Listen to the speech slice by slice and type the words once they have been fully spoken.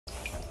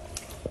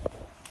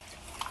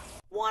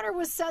Water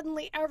was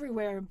suddenly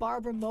everywhere in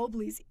Barbara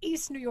Mobley's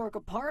East New York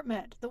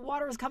apartment. The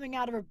water was coming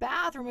out of her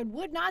bathroom and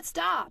would not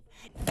stop.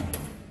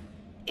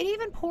 It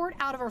even poured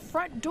out of her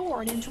front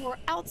door and into her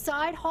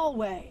outside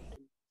hallway.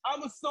 I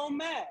was so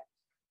mad.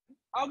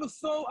 I was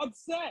so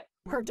upset.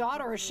 Her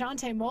daughter,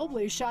 Ashante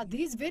Mobley, shot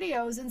these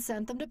videos and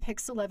sent them to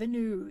Pix 11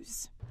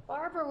 News.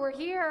 Barbara, we're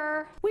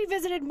here. We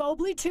visited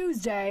Mobley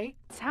Tuesday.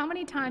 How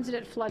many times did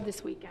it flood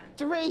this weekend?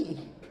 Three.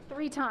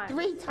 3 times?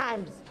 3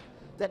 times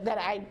that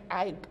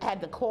I had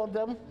to call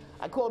them.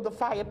 I called the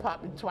fire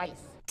department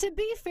twice. To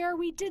be fair,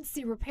 we did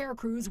see repair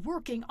crews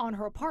working on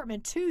her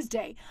apartment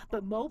Tuesday,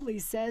 but Mobley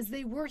says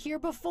they were here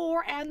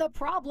before and the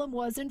problem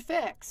wasn't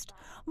fixed.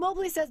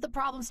 Mobley says the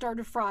problem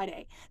started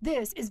Friday.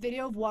 This is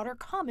video of water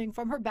coming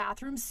from her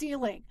bathroom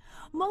ceiling.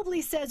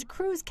 Mobley says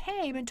crews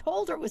came and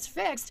told her it was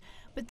fixed,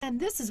 but then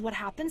this is what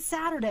happened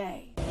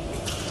Saturday.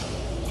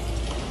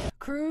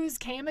 Crews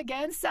came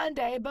again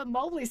Sunday, but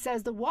Mobley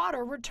says the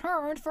water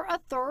returned for a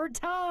 3rd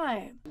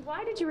time.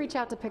 Why did you reach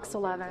out to Pix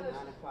 11?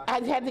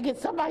 I had to get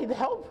somebody to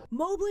help.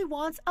 Mobley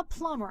wants a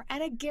plumber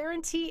and a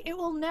guarantee it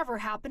will never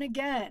happen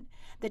again.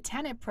 The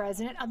tenant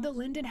president of the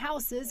Linden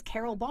Houses,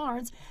 Carol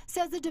Barnes,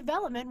 says the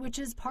development, which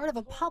is part of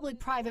a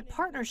public-private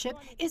partnership,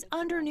 is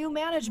under new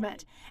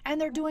management, and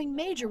they're doing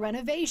major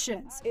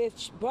renovations.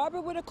 If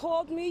Barbara would have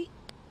called me,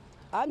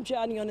 I'm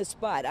Johnny on the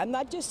spot. I'm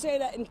not just saying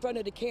that in front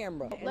of the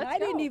camera. And I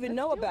didn't even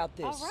know about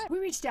this. We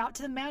reached out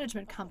to the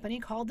management company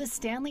called the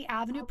Stanley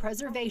Avenue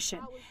Preservation.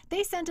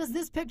 They sent us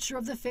this picture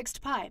of the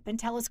fixed pipe and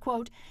tell us,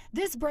 quote,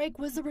 this break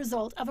was the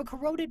result of a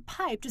corroded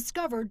pipe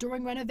discovered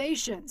during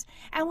renovations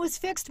and was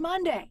fixed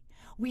Monday.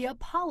 We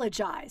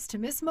apologize to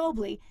Miss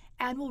Mobley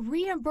and will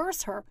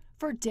reimburse her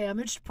for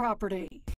damaged property.